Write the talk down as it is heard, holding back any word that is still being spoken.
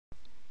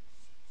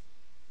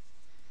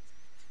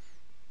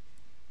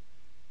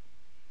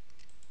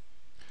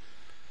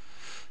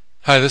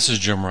Hi, this is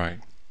Jim Wright,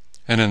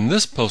 and in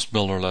this Post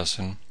Builder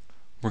lesson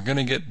we're going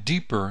to get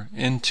deeper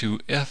into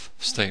if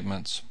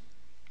statements.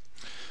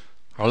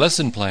 Our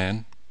lesson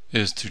plan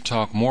is to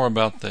talk more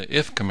about the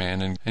if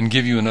command and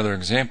give you another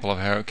example of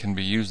how it can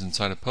be used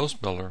inside a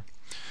Post Builder.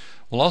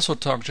 We'll also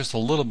talk just a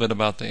little bit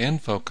about the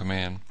info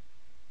command,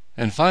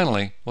 and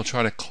finally we'll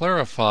try to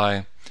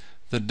clarify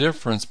the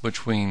difference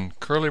between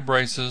curly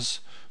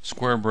braces,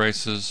 square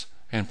braces,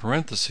 and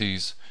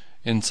parentheses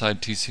inside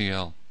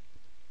TCL.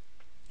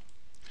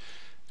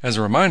 As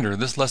a reminder,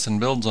 this lesson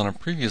builds on a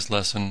previous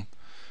lesson.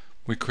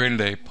 We created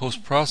a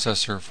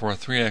post-processor for a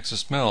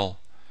 3-axis mill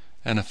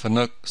and a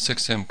Fanuc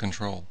 6M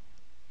control.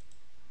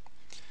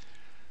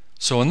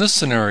 So in this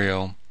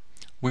scenario,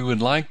 we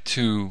would like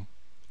to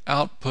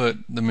output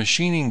the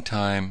machining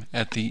time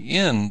at the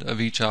end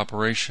of each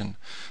operation.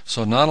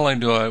 So not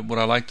only would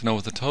I like to know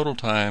what the total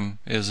time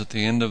is at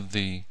the end of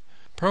the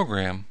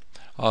program,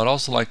 I would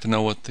also like to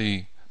know what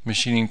the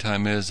machining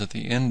time is at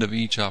the end of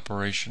each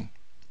operation.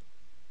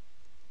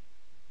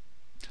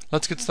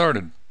 Let's get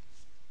started.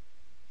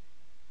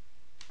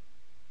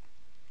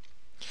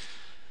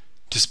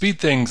 To speed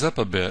things up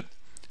a bit,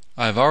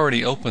 I've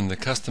already opened the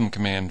custom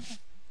command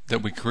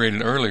that we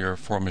created earlier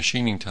for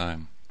machining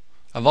time.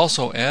 I've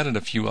also added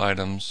a few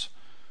items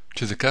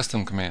to the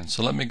custom command,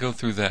 so let me go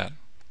through that.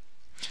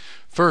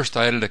 First,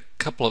 I added a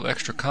couple of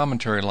extra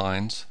commentary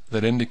lines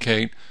that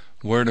indicate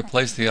where to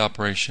place the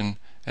operation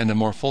and to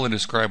more fully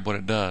describe what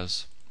it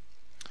does.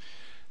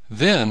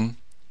 Then,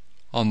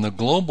 on the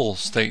global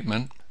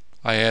statement,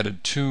 I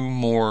added two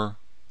more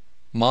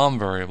mom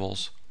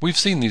variables. We've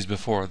seen these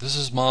before. This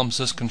is mom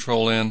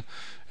syscontrol in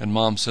and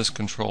mom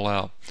syscontrol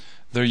out.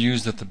 They're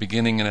used at the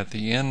beginning and at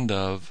the end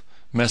of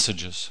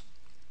messages.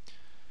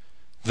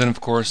 Then of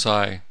course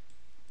I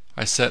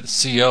set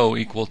CO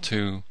equal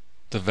to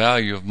the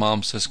value of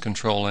mom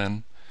syscontrol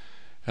in,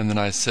 and then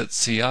I set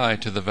CI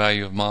to the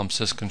value of mom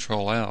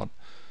syscontrol out,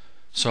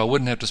 so I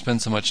wouldn't have to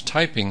spend so much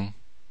typing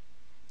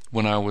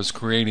when I was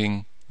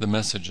creating the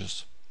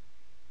messages.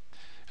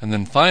 And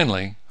then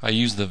finally, I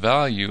use the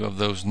value of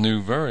those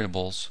new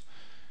variables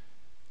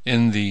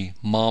in the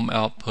mom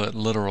output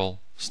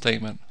literal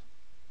statement.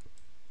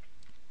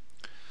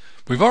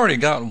 We've already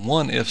got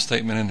one if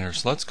statement in here,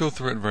 so let's go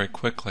through it very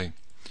quickly.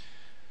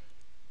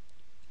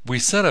 We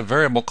set a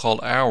variable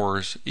called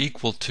hours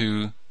equal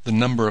to the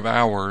number of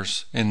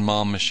hours in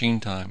mom machine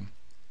time.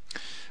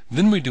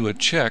 Then we do a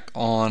check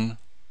on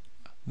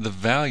the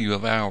value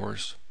of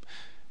hours.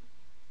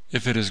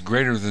 If it is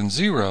greater than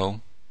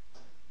 0,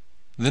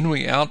 then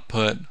we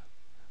output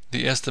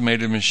the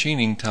estimated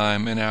machining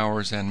time in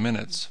hours and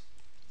minutes.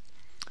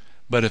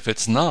 But if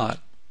it's not,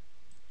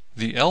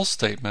 the else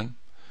statement,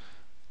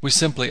 we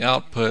simply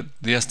output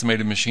the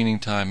estimated machining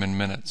time in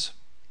minutes.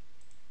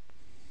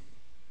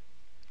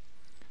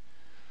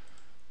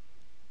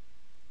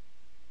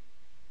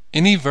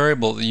 Any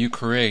variable that you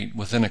create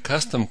within a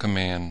custom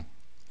command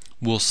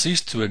will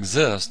cease to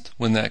exist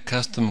when that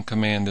custom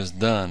command is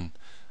done,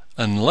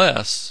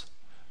 unless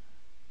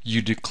you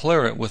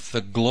declare it with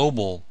the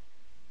global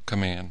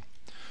command.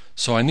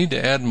 So I need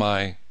to add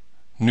my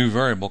new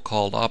variable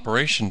called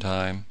operation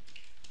time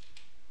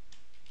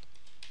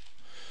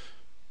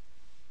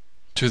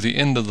to the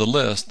end of the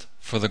list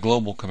for the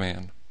global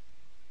command.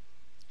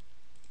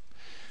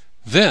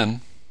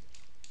 Then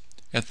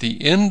at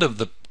the end of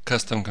the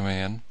custom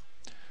command,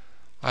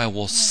 I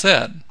will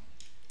set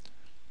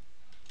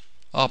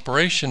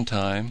operation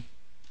time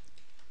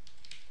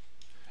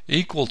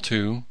equal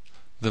to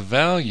the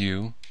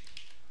value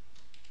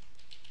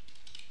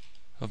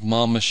of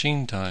mom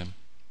machine time.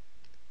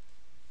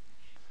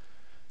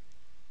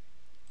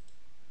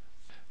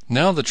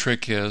 Now the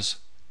trick is,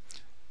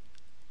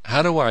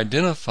 how do I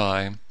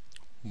identify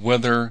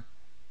whether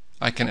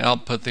I can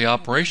output the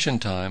operation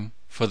time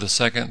for the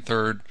second,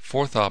 third,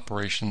 fourth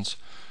operations,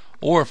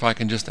 or if I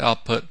can just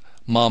output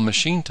mom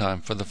machine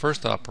time for the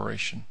first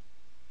operation?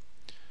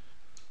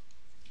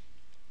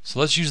 So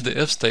let's use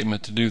the if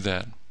statement to do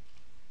that.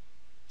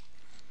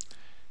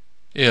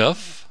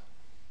 If,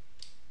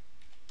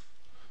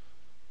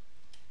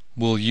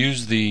 we'll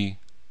use the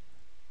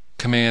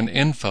command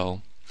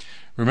info.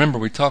 Remember,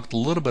 we talked a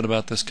little bit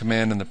about this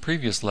command in the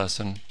previous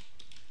lesson.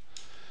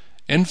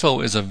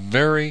 Info is a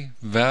very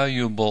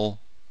valuable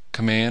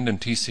command in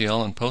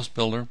TCL and Post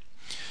Builder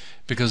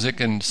because it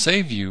can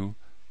save you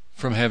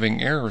from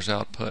having errors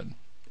output.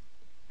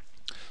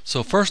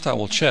 So first I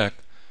will check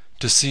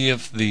to see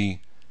if the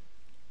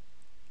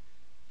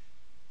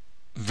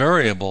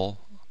variable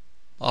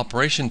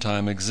operation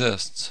time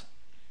exists.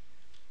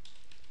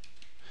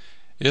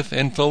 If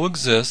info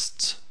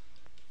exists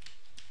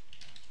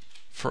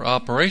for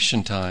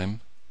operation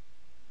time,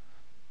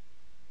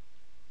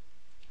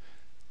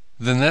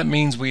 then that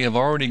means we have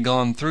already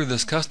gone through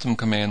this custom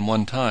command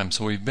one time.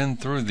 So we've been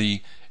through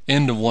the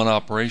end of one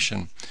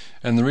operation.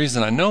 And the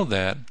reason I know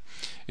that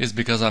is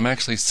because I'm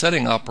actually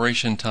setting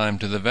operation time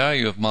to the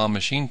value of mom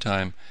machine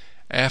time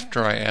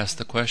after I ask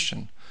the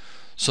question.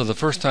 So the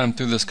first time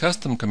through this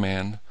custom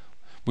command,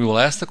 we will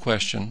ask the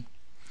question,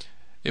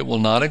 it will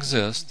not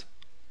exist,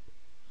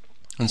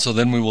 And so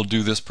then we will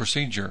do this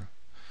procedure.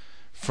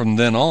 From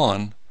then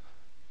on,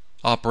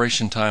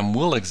 operation time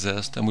will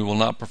exist and we will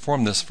not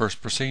perform this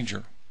first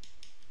procedure.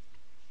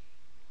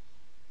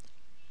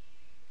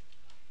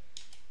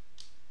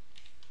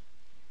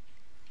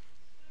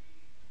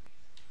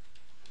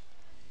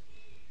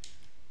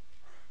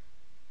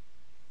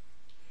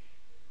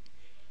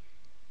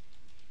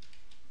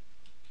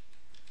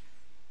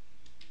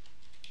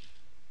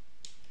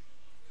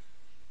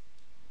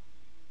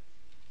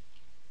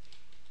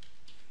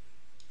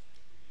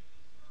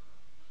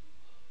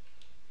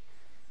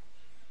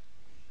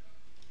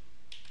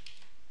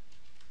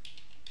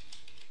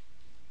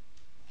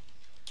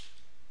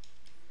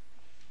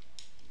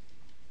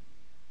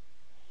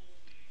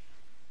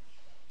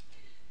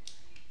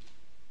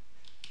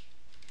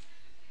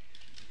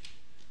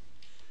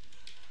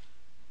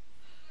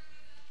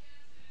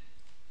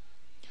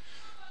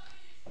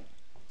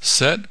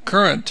 Set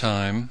current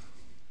time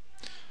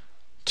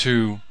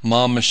to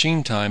mom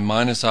machine time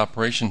minus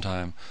operation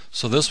time.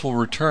 So this will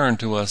return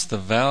to us the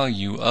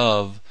value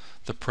of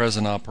the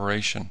present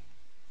operation.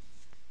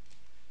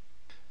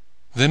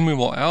 Then we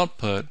will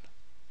output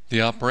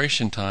the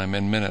operation time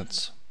in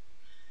minutes.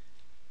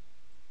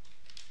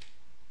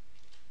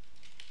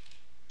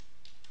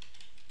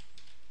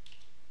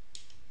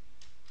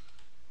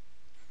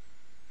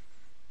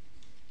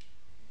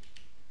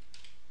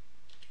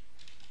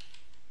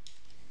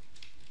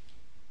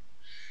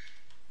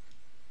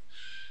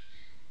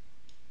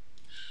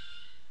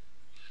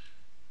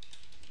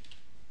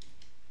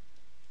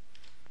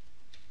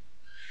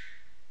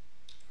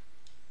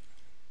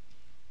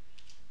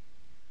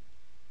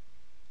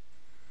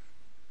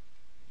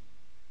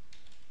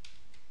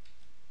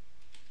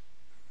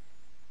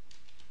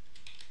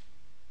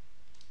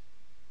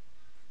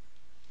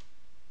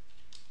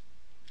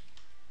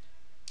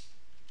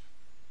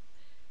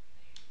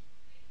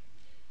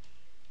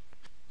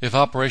 If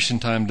operation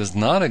time does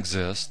not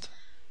exist,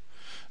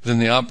 then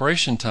the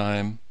operation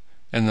time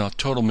and the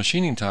total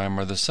machining time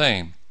are the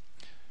same.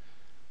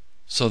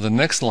 So the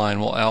next line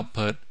will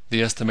output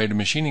the estimated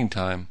machining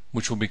time,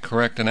 which will be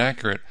correct and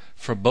accurate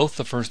for both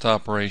the first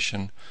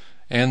operation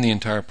and the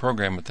entire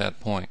program at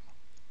that point.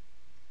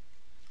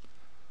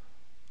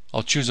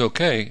 I'll choose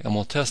OK and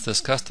we'll test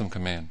this custom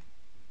command.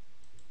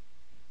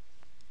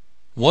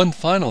 One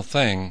final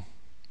thing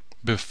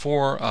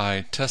before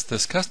I test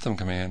this custom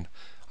command,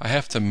 I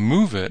have to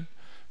move it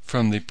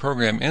from the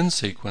program end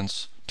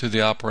sequence to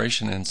the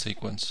operation end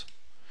sequence.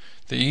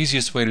 The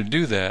easiest way to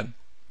do that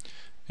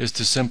is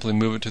to simply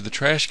move it to the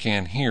trash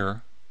can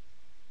here,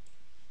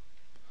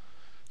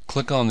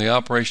 click on the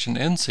operation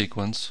end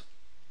sequence,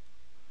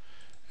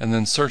 and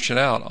then search it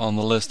out on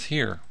the list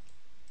here.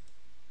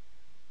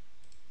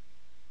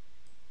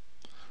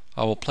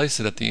 I will place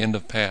it at the end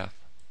of path.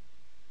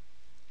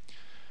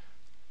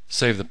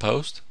 Save the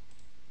post.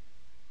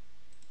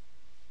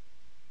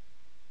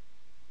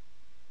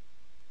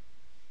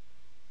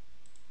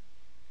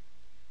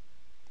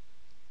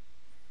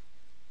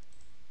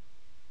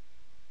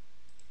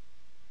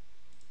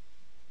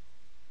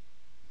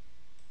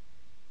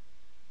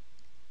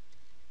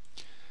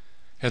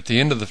 At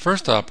the end of the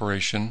first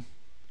operation,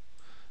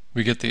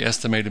 we get the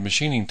estimated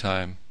machining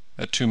time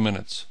at 2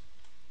 minutes.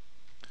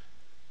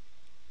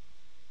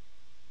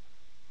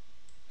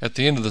 At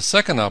the end of the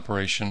second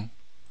operation,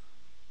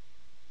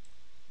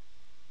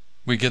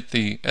 we get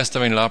the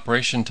estimated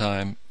operation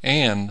time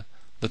and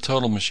the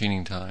total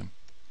machining time.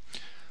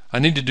 I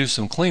need to do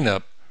some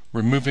cleanup,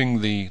 removing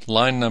the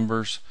line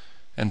numbers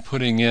and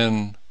putting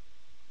in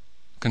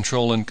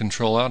control in,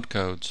 control out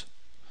codes.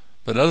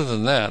 But other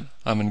than that,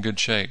 I'm in good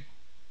shape.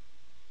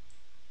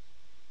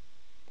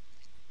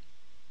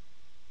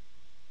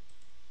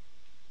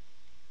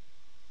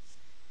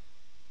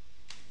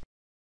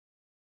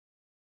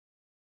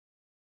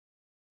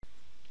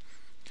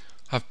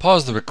 I've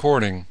paused the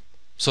recording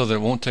so that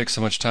it won't take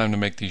so much time to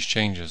make these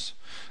changes.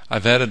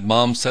 I've added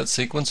mom set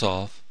sequence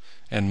off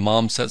and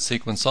mom set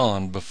sequence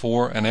on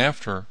before and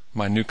after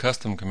my new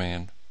custom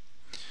command.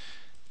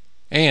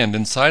 And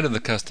inside of the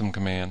custom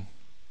command,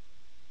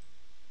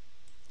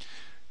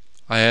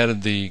 I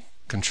added the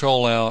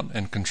control out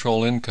and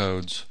control in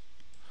codes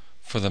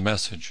for the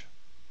message.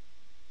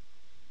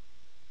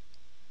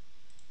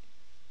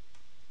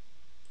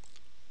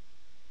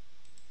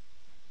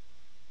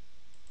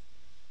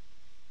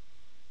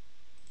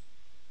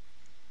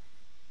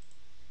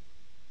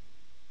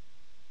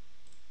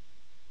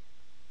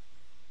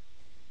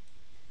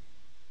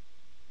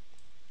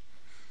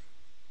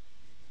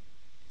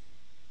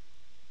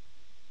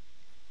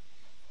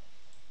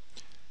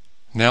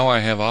 Now I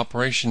have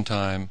operation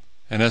time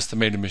and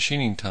estimated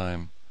machining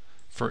time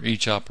for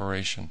each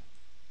operation.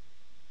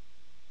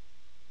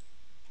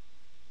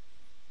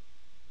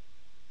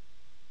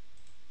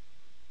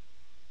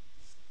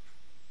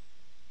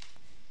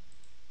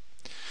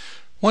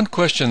 One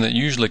question that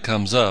usually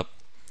comes up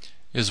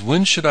is,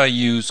 when should I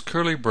use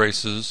curly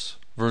braces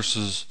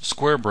versus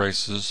square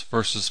braces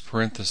versus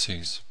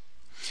parentheses?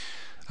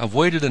 I've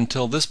waited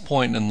until this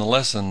point in the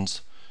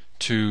lessons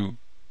to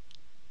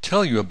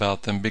tell you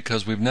about them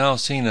because we've now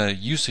seen a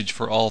usage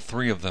for all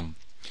three of them.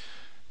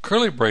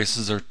 Curly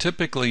braces are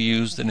typically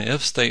used in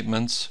if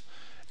statements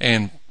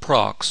and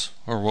procs,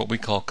 or what we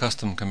call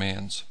custom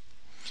commands.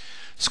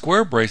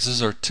 Square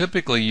braces are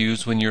typically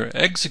used when you're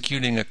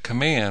executing a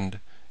command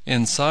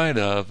inside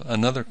of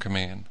another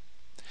command.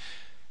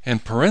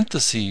 And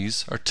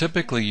parentheses are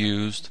typically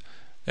used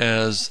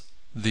as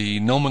the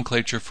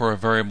nomenclature for a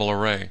variable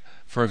array.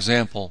 For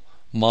example,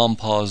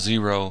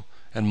 mompause0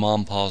 and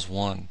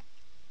mompause1.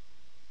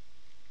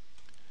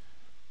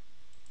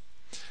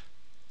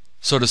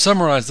 So to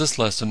summarize this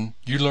lesson,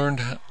 you learned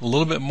a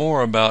little bit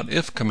more about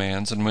if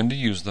commands and when to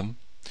use them.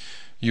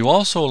 You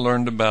also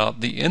learned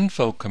about the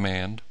info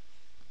command,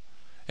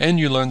 and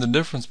you learned the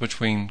difference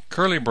between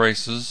curly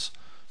braces,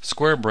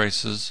 square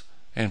braces,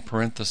 and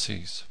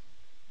parentheses.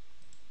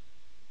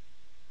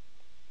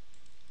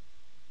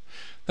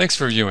 Thanks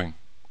for viewing.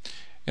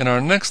 In our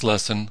next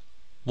lesson,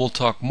 we'll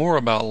talk more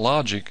about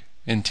logic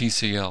in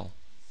TCL.